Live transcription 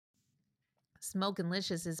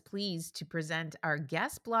Smokin'Licious is pleased to present our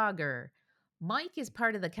guest blogger. Mike is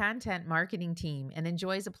part of the content marketing team and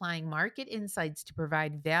enjoys applying market insights to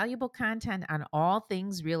provide valuable content on all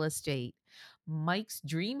things real estate. Mike's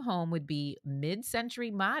dream home would be mid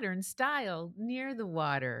century modern style near the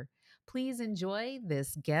water. Please enjoy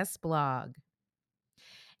this guest blog.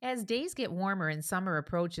 As days get warmer and summer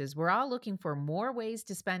approaches, we're all looking for more ways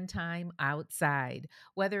to spend time outside.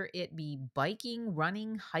 Whether it be biking,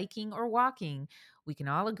 running, hiking, or walking, we can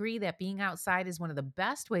all agree that being outside is one of the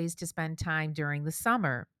best ways to spend time during the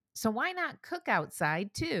summer. So, why not cook outside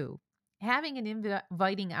too? Having an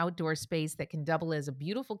inviting outdoor space that can double as a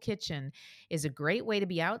beautiful kitchen is a great way to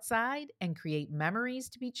be outside and create memories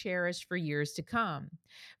to be cherished for years to come.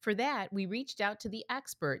 For that, we reached out to the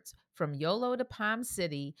experts from YOLO to Palm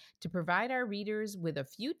City to provide our readers with a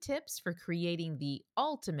few tips for creating the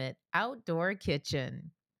ultimate outdoor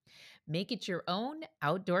kitchen. Make it your own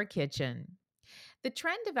outdoor kitchen. The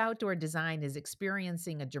trend of outdoor design is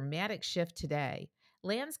experiencing a dramatic shift today.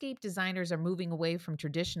 Landscape designers are moving away from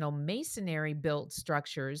traditional masonry built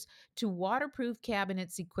structures to waterproof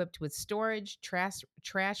cabinets equipped with storage,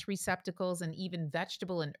 trash receptacles, and even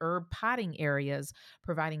vegetable and herb potting areas,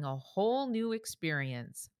 providing a whole new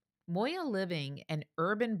experience. Moya Living and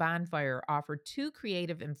Urban Bonfire offer two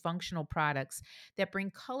creative and functional products that bring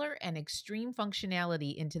color and extreme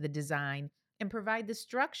functionality into the design and provide the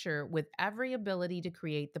structure with every ability to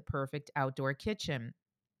create the perfect outdoor kitchen.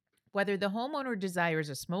 Whether the homeowner desires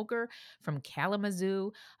a smoker from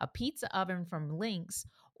Kalamazoo, a pizza oven from Lynx,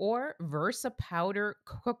 or Versa powder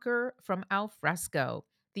cooker from Alfresco,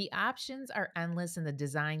 the options are endless in the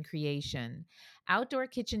design creation. Outdoor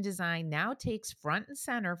kitchen design now takes front and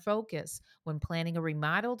center focus when planning a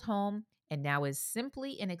remodeled home and now is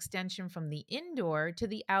simply an extension from the indoor to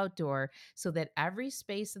the outdoor so that every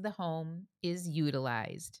space of the home is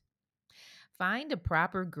utilized. Find a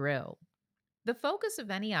proper grill. The focus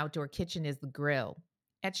of any outdoor kitchen is the grill.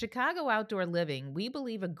 At Chicago Outdoor Living, we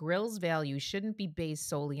believe a grill's value shouldn't be based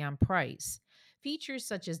solely on price. Features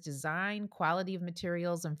such as design, quality of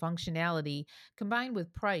materials, and functionality, combined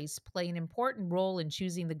with price, play an important role in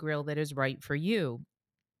choosing the grill that is right for you.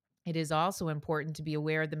 It is also important to be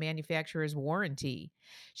aware of the manufacturer's warranty.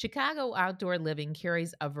 Chicago Outdoor Living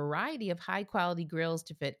carries a variety of high quality grills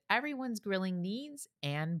to fit everyone's grilling needs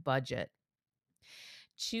and budget.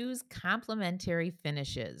 Choose complementary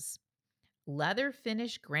finishes. Leather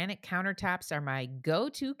finish granite countertops are my go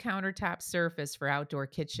to countertop surface for outdoor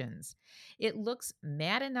kitchens. It looks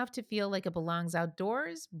matte enough to feel like it belongs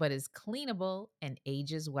outdoors, but is cleanable and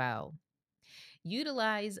ages well.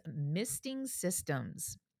 Utilize misting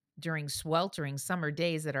systems. During sweltering summer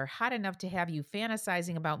days that are hot enough to have you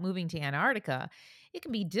fantasizing about moving to Antarctica, it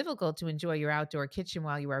can be difficult to enjoy your outdoor kitchen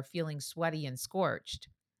while you are feeling sweaty and scorched.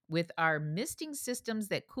 With our misting systems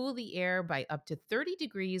that cool the air by up to 30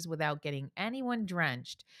 degrees without getting anyone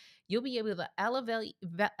drenched, you'll be able to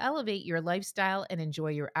elevate your lifestyle and enjoy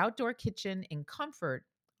your outdoor kitchen in comfort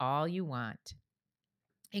all you want.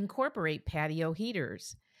 Incorporate patio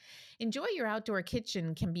heaters. Enjoy your outdoor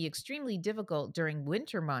kitchen can be extremely difficult during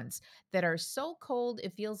winter months that are so cold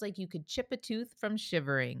it feels like you could chip a tooth from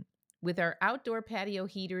shivering. With our outdoor patio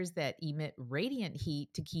heaters that emit radiant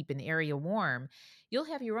heat to keep an area warm, you'll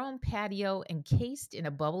have your own patio encased in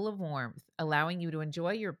a bubble of warmth, allowing you to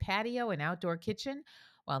enjoy your patio and outdoor kitchen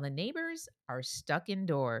while the neighbors are stuck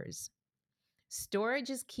indoors. Storage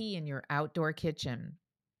is key in your outdoor kitchen.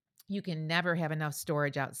 You can never have enough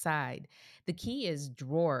storage outside. The key is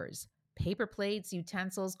drawers, paper plates,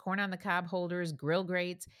 utensils, corn on the cob holders, grill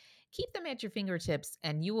grates. Keep them at your fingertips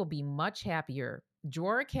and you will be much happier.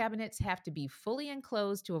 Drawer cabinets have to be fully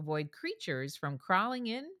enclosed to avoid creatures from crawling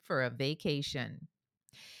in for a vacation.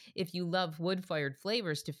 If you love wood fired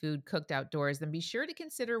flavors to food cooked outdoors, then be sure to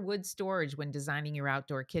consider wood storage when designing your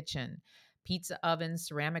outdoor kitchen. Pizza ovens,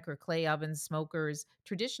 ceramic or clay ovens, smokers,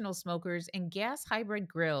 traditional smokers, and gas hybrid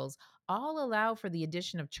grills all allow for the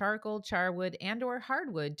addition of charcoal, charwood, and or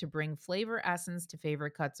hardwood to bring flavor essence to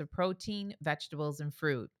favorite cuts of protein, vegetables, and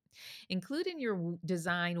fruit. Include in your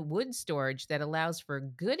design wood storage that allows for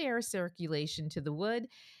good air circulation to the wood,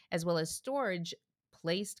 as well as storage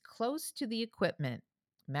placed close to the equipment.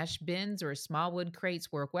 Mesh bins or small wood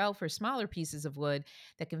crates work well for smaller pieces of wood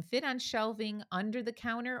that can fit on shelving under the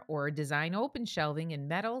counter, or design open shelving in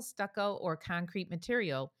metal, stucco, or concrete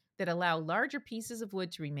material that allow larger pieces of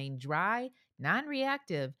wood to remain dry, non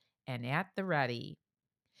reactive, and at the ready.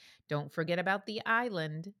 Don't forget about the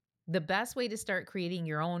island. The best way to start creating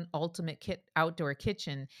your own ultimate outdoor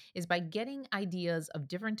kitchen is by getting ideas of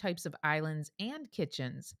different types of islands and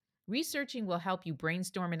kitchens. Researching will help you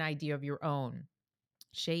brainstorm an idea of your own.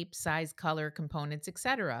 shape, size, color, components,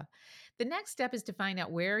 etc. The next step is to find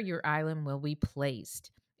out where your island will be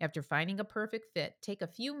placed. After finding a perfect fit, take a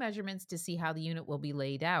few measurements to see how the unit will be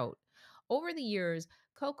laid out. Over the years,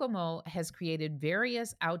 Kokomo has created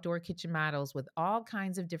various outdoor kitchen models with all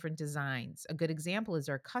kinds of different designs. A good example is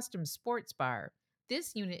our custom sports bar.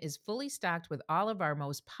 This unit is fully stocked with all of our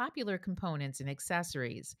most popular components and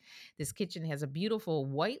accessories. This kitchen has a beautiful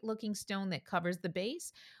white looking stone that covers the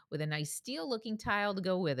base with a nice steel looking tile to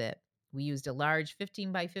go with it. We used a large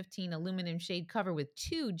 15 by 15 aluminum shade cover with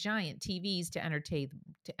two giant TVs to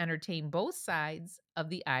entertain both sides of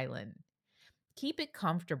the island. Keep it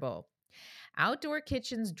comfortable. Outdoor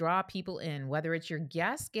kitchens draw people in, whether it's your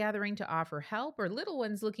guests gathering to offer help or little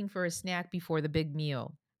ones looking for a snack before the big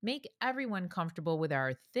meal. Make everyone comfortable with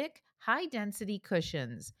our thick, high density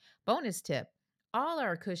cushions. Bonus tip: all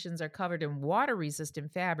our cushions are covered in water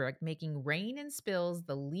resistant fabric, making rain and spills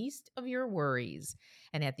the least of your worries.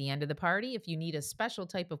 And at the end of the party, if you need a special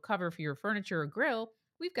type of cover for your furniture or grill,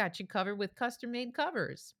 we've got you covered with custom made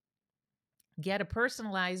covers. Get a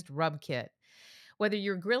personalized rub kit. Whether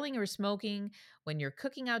you're grilling or smoking, when you're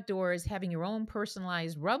cooking outdoors, having your own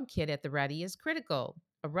personalized rub kit at the ready is critical.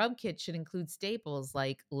 A rub kit should include staples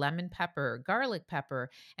like lemon pepper, garlic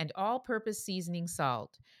pepper, and all purpose seasoning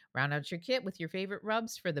salt. Round out your kit with your favorite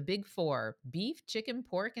rubs for the big four: beef, chicken,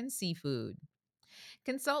 pork, and seafood.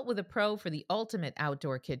 Consult with a pro for the ultimate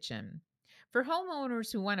outdoor kitchen. For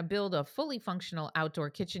homeowners who want to build a fully functional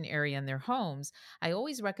outdoor kitchen area in their homes, I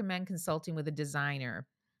always recommend consulting with a designer,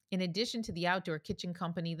 in addition to the outdoor kitchen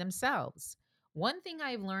company themselves. One thing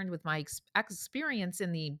I've learned with my experience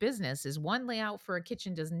in the business is one layout for a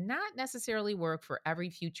kitchen does not necessarily work for every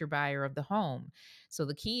future buyer of the home. So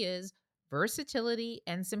the key is versatility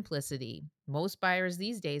and simplicity. Most buyers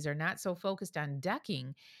these days are not so focused on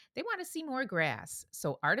decking, they want to see more grass.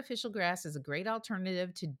 So, artificial grass is a great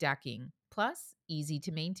alternative to decking, plus, easy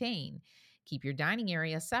to maintain. Keep your dining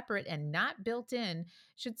area separate and not built in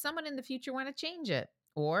should someone in the future want to change it,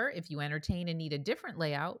 or if you entertain and need a different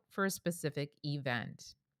layout for a specific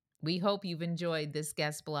event. We hope you've enjoyed this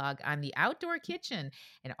guest blog on the outdoor kitchen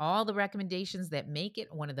and all the recommendations that make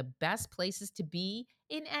it one of the best places to be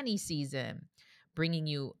in any season, bringing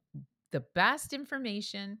you the best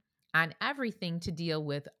information on everything to deal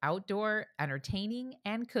with outdoor entertaining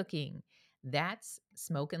and cooking. That's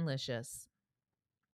Smokin'Licious.